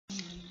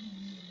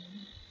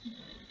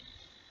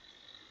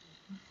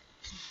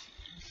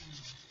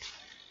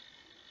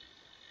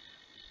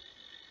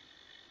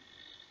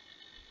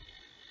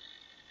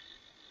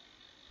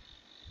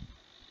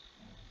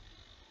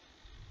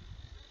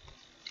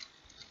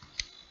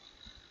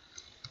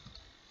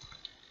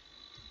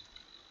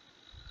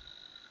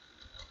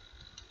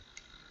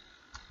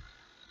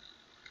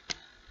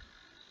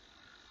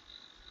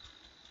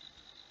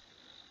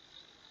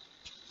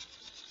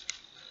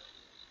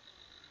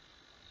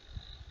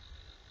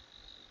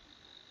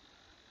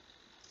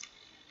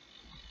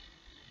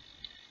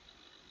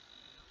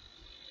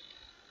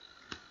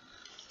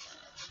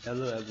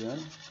Hello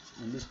everyone,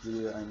 in this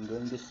video I am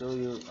going to show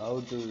you how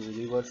to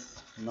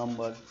reverse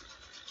number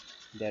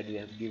that you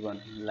have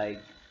given.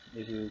 Like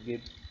if you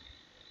give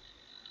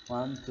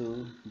 1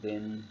 2,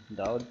 then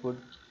the output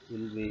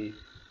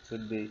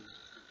should be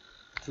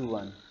 2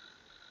 1,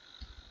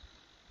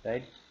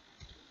 right?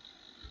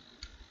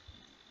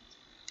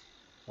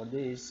 For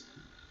this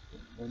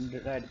we need to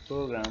write a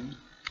program.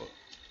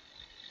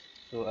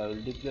 So I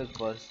will declare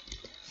first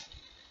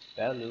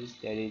values,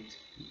 that is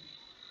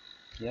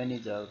n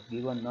is a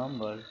given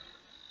number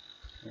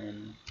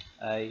and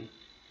I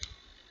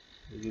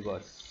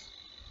reverse.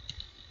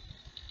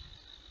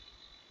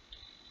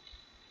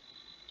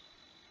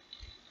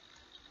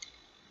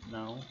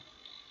 Now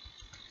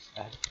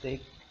I have to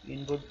take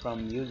input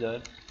from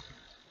user.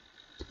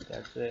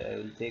 That's why I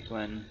will take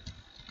one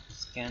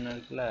scanner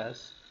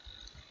class,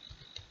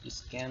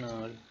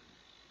 scanner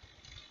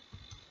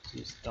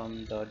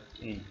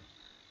system.in.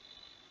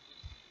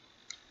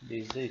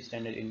 This is the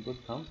standard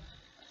input from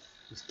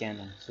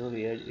scanner. So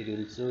here it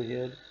will show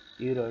here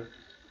error.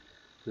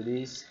 To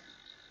this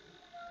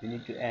we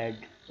need to add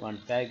one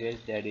package,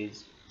 that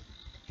is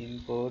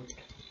import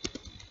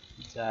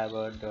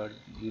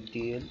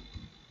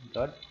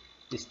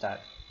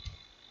java.utl.start,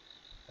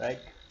 right?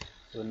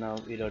 So now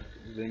error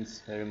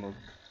wins removed.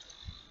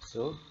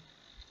 So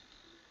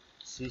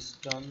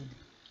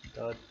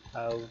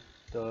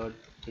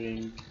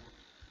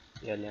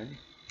system.out.println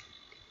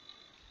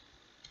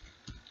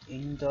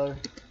enter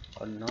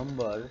a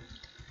number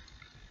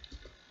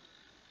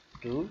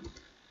to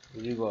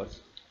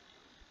reverse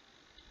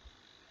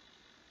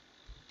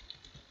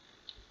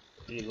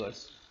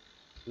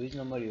which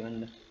number you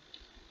want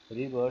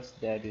reverse,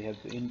 that you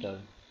have to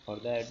enter. For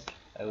that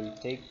I will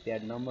take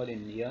that number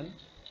in n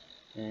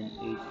and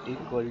it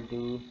equal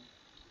to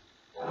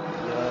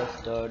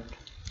yes dot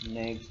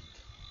next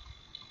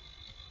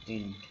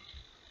int.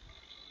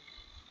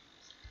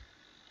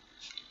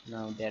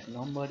 Now that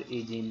number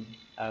is in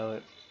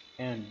our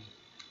n,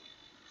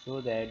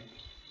 so that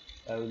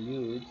I will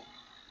use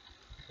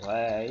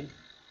while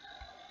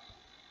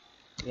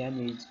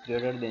n is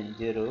greater than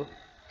 0,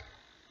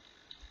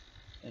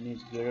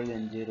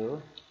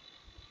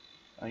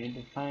 I need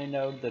to find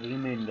out the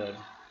remainder.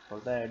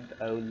 For that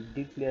I will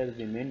declare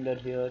remainder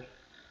here,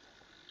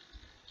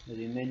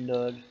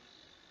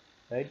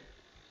 right?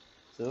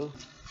 So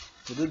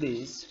to do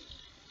this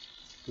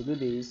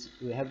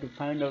we have to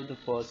find out the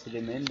first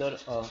remainder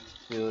of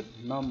your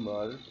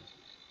number.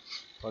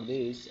 For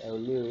this I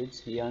will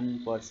use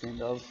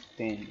n% of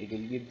 10. It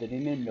will give the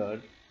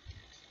remainder,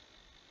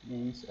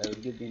 means I will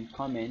give in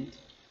comment,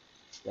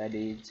 that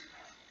is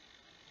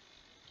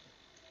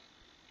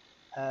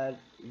r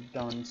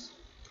returns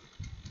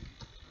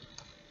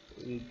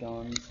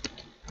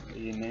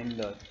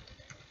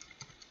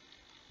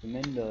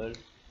remainder,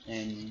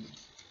 and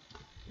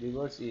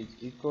reverse is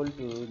equal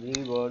to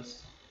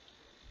reverse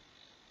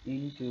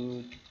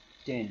into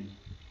 10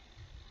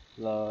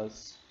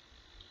 plus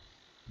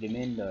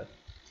remainder.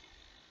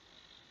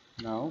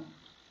 Now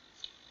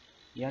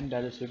n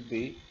value should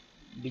be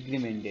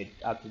decremented.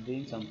 After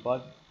doing some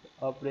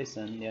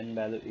operation, n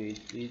value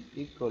is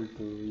equal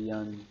to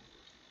n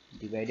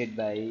divided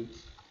by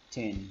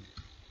 10,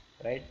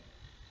 right?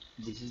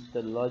 This is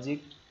the logic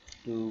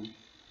to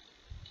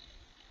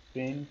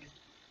print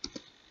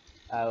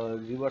our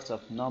reverse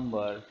of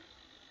number.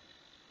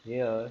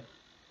 Here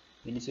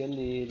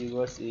initially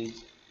reverse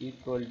is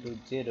equal to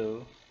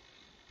 0,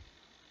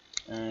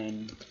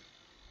 and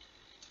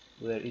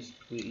where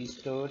we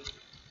store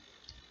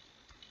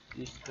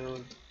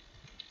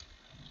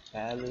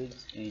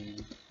values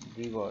in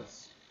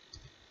reverse,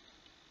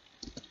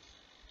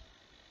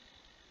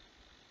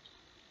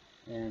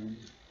 and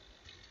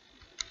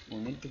we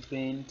need to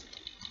print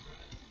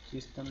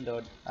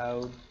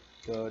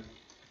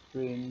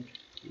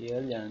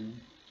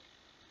system.out.println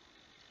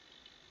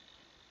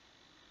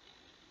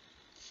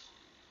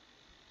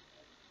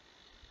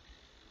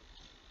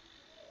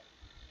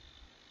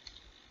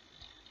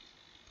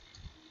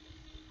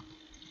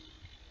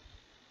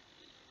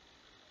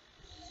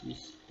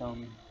system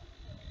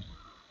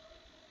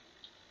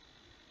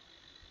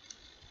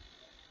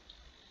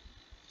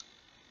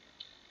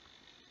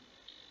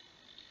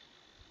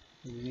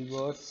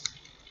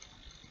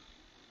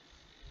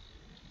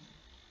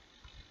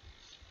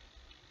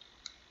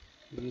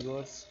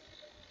reverse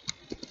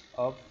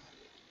of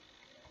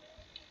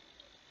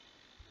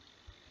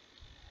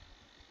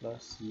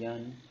plus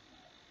n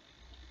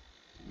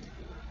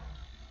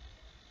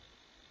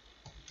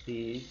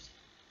is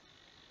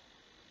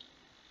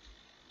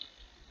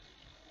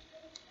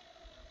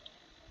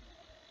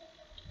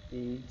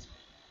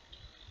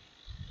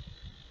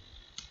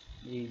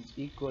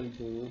equal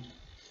to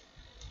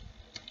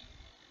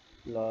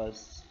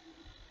plus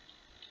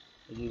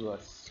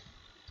reverse.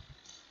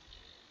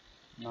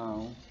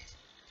 Now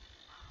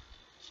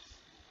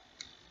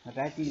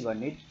right click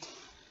on it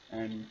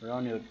and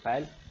run your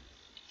file.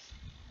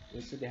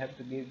 You should have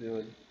to give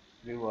your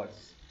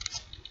reverse,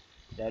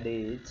 that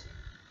is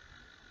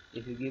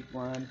if you give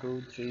 1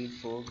 2 3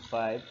 4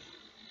 5,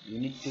 you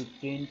need to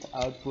print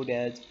output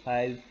as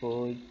 5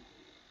 4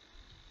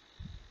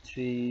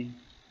 3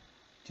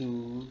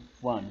 2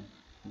 1.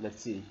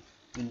 Let's see,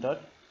 print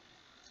out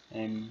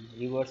and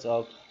reverse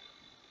of,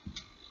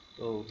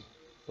 oh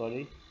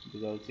sorry,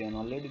 because n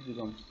already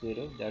becomes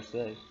 0, that's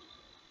why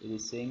it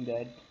is saying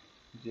that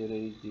 0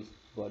 is this,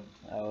 but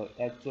our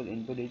actual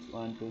input is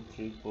 1 2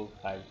 3 4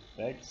 5,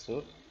 right?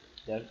 So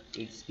that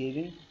it's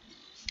giving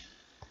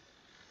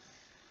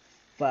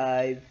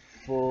 5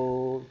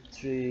 4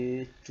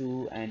 3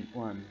 2 and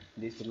 1.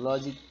 This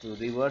logic to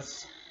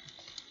reverse.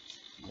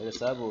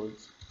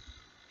 Suppose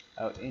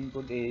our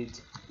input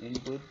is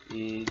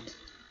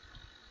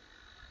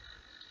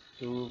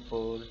 2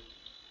 4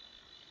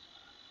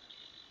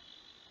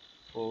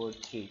 4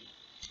 3.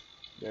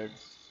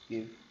 Let's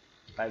give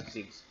 5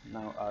 6.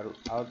 Now our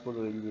output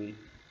will be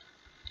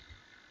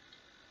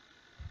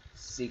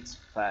 6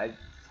 5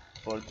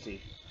 4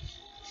 3.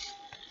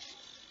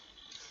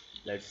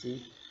 Let's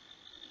see,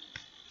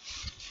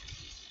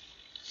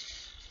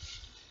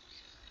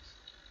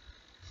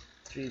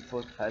 3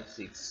 4 5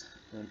 6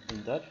 and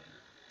enter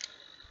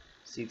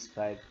 6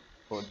 5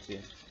 4 3.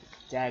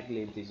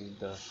 Exactly, this is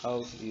the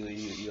how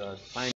you are finding